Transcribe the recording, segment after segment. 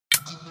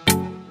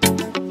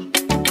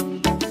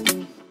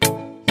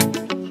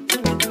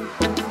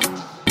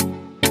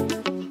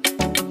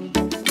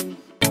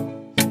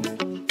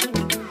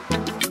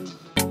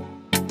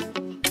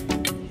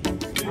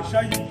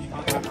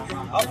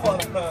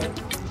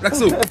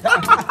Rexo,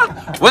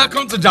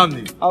 welcome to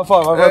Germany. How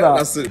far, my brother?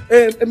 That's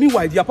it.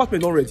 Meanwhile, the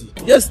apartment not ready.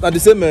 Yes, that's the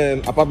same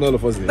apartment all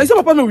of us. Like the same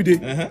apartment we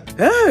did.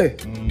 Hey,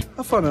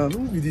 how far now?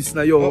 Who be this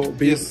now? Your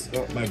base?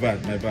 Yes, my bad.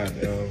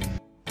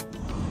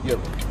 Yeah,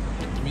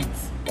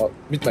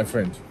 meet my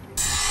friend.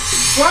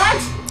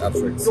 What? That's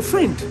right. Your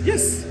friend?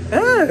 Yes.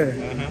 Hey.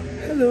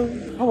 Hello.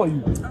 How are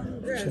you?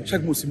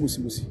 Check Mosi.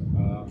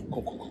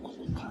 Come.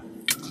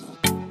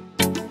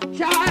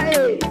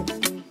 Chai.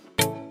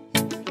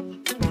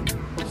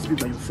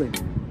 By your friend.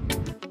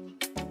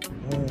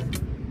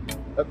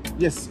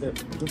 Yes,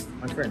 just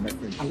my friend.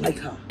 I like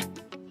her.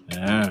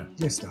 Yeah.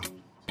 Yes, now.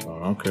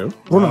 Oh, okay.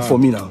 Run her for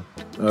me now.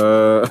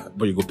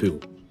 But you go pay.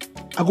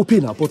 I go pay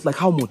now, but like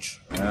how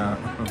much?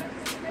 1,000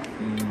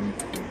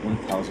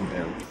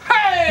 euro.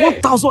 Hey!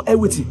 1,000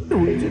 everything.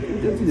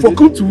 For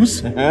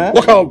Kutus?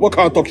 What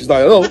kind of talk is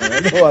that? No.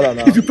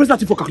 If you press that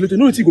thing for calculator,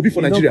 no, it will be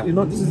for Nigeria. You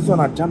know, this is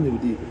one at Germany we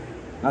did.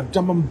 At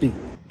German Bay.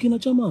 Okay,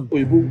 German.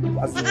 When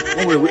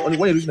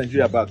you reach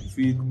Nigeria back, if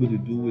you go to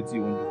do what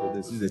you want to do,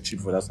 this is the cheap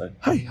for that side.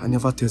 Hi, I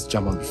never taste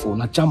German before.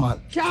 Not German.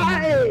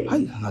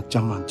 Hi, not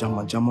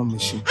German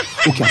machine.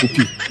 Okay, I go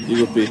pay.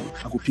 You go pay.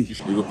 I go pay.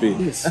 You go pay.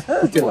 Yes.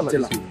 Tell her.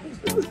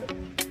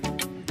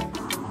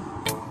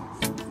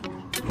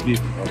 Babe,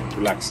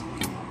 relax.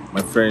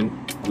 My friend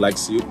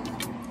likes you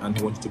and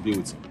he wants to be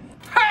with you.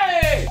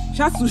 Hey!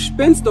 Schatz, du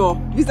spinnst doch.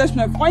 Wie soll ich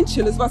mit meinem Freund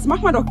chillen? Was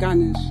macht man doch gar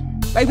nicht.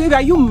 Like, baby,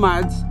 are you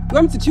mad? You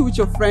want me to chill with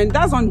your friend?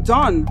 That's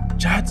undone.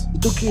 Chat,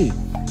 it's okay.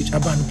 It's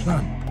about a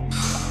plan.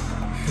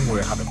 Don't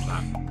worry, I have a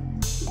plan.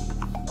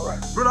 Alright.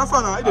 Brother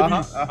Fana, I did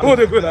Oh,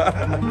 they're good.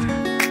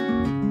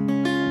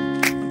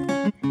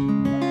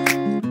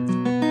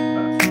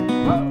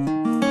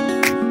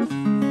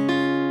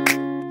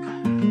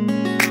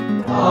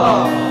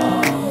 Oh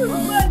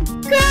my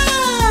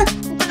God!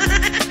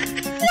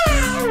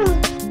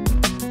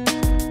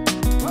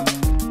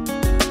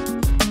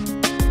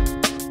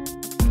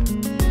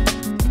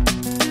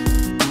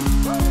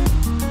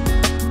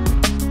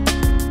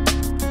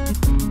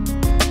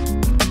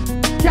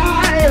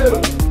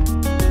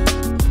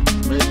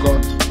 May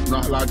God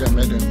not allow them,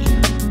 let them kill you.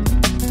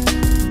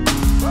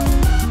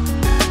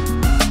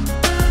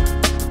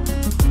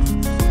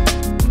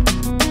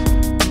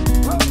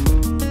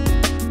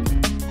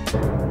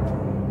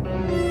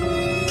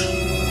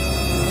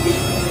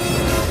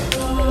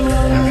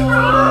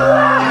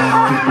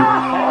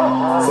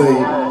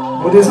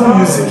 But there's no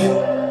music.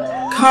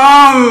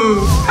 Come!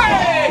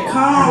 Hey!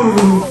 Come!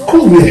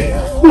 Come here.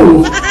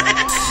 Oh.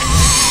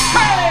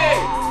 Hey!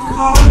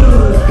 Come!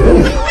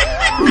 Hey.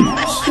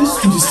 Let's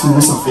do this thing,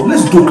 Nosa.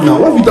 Let's talk now.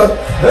 What we done?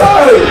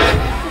 Hey!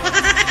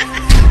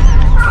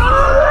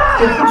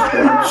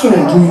 What should I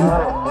do?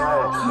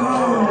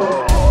 Come.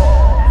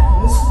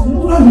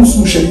 Why are you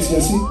so shy?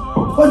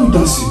 Why are you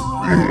dancing?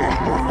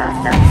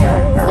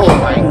 Oh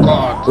my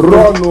God.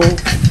 Run, no.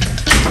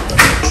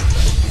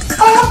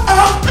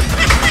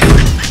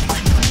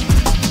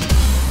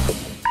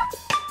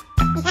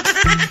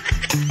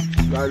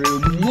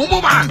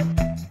 Woman!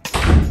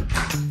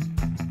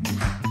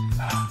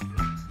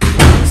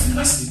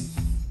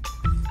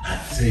 I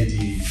said,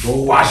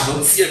 don't wash,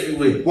 don't tear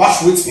everywhere. Wash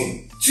waiting.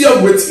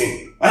 Tear waiting.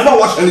 I never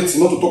wash anything,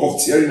 not to talk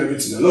of tearing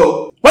everything.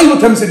 Hello? Why you don't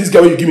tell me say this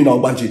girl when you give me now,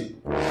 Banji?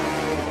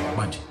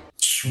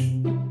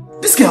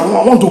 This girl,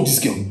 I want to talk this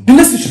girl. The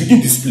next thing she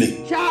begin display.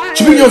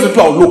 She begin to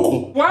play on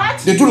local. What?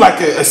 They do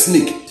like a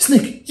snake.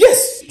 Snake?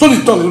 Yes. Turn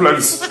it, they do like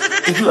this.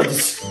 They do like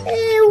this.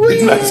 They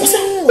do like this. I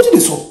said, what did they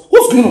saw?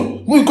 What's going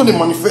on? When you call them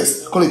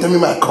manifest, call it tell me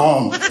my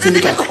come. Say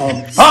make I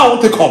come. How I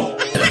want to come?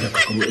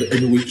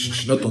 Anyway,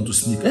 she's not on to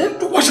sneak.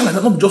 Wash her like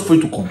that, not just for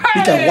you to come.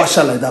 Make I wash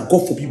her like that,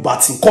 God forbid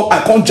bad thing.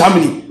 I come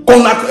Germany,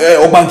 come like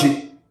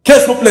Obanji.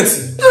 Case no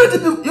plenty. You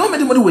don't make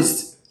the money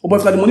waste. Oh, but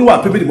if the money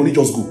want to pay, the money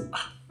just go.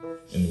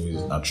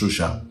 Anyways, not true,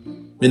 Sha.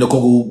 You no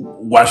can't go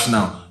wash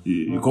now.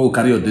 You can't go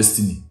carry your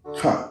destiny.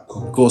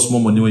 Because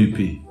more money when you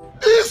pay.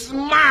 This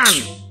man!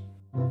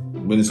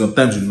 When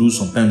sometimes you lose,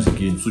 sometimes you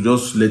gain. So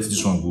just let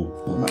this one go.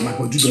 My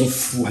body don't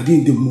fool. I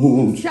didn't in the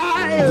mood.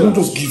 I don't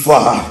just give her.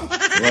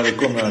 Well, they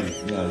come here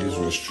and use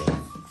restaurant.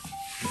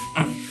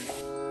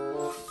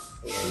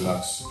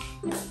 Relax.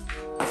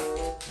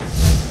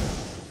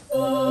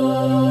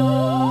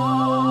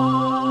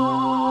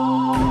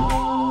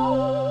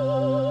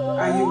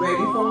 Are you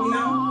ready for me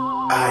now?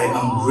 I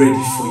am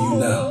ready for you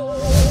now.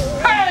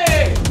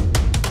 Hey!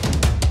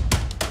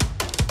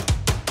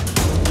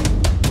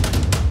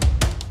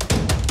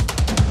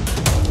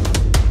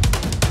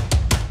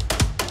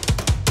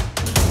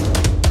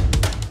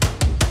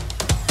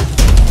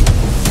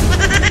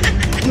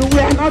 You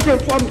were not a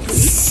fun.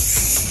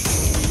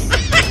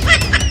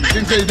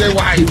 Didn't say they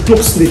why. You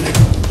don't snake.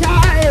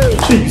 Child!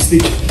 Say you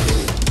snake.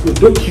 You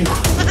don't you.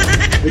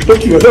 You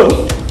don't you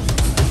alone.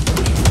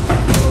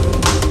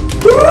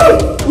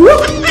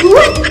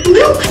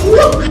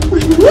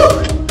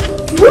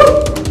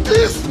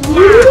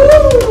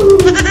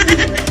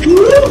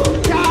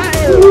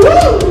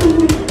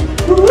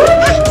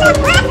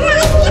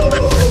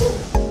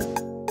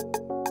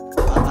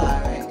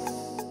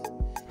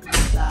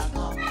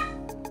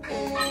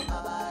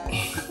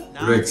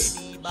 Rex,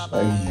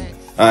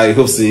 I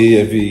hope see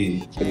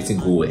everything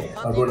go well.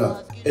 My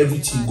brother,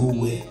 everything go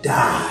well.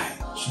 Die.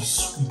 She's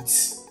sweet.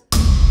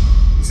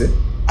 You say?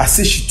 I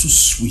say she's too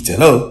sweet.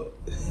 Hello?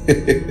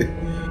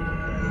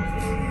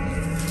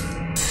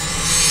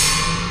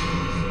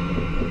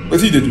 What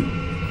did you do?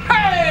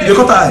 Hey! You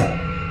cut her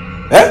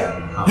eye.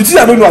 Eh? You think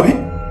I don't know, Abi?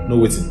 No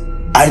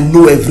waiting. I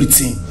know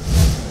everything.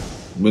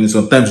 When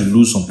sometimes you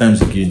lose, sometimes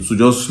you gain. So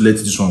just let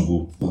this one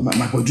go.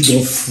 My body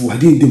don't fool. I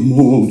didn't in the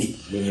mood.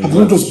 I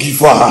don't just give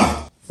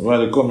her. Well,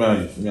 they come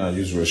here and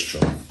use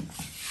restroom.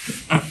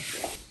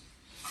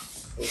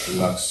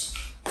 Relax.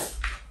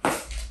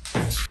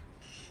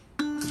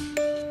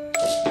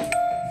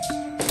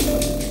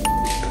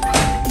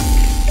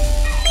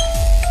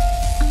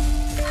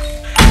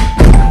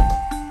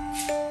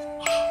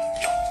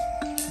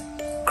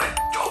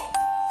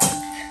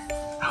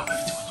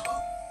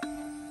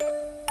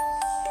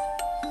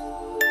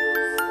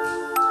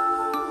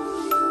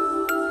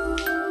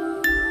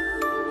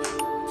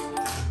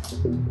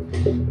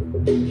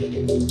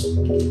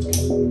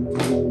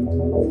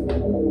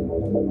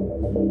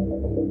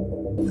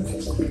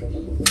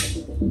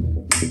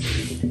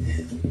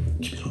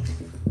 Keep it up.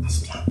 That's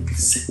the plan.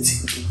 Set it.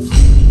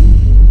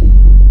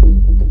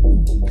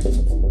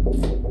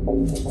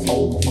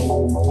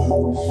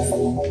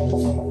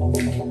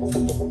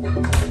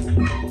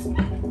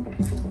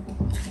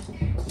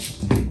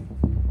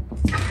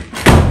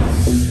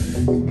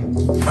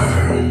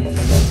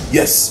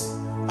 Yes,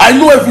 I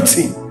know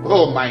everything.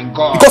 Oh my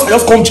God. Because I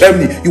just come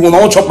Germany, you will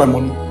not chop my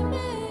money.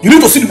 You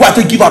need to see the way I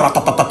take give her.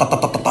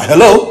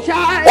 Hello?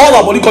 All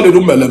our money call it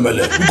mele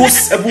mele. We go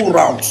 7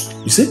 rounds.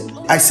 You say?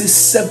 I say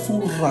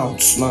 7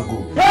 rounds. Now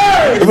go.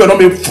 Hey! If you're not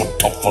made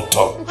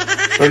photo.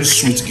 Very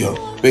sweet girl.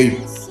 Babe.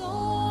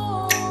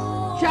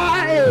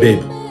 Child.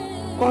 Babe.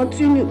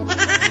 Continue.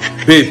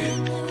 Babe.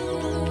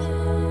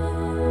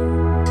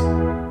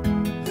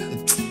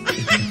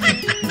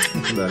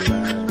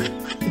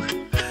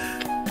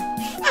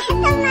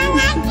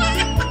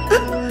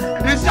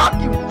 This shock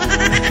you.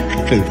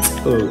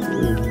 Oh,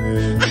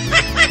 man. I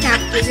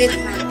have given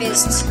my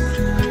best,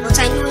 but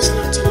I know it's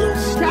not enough.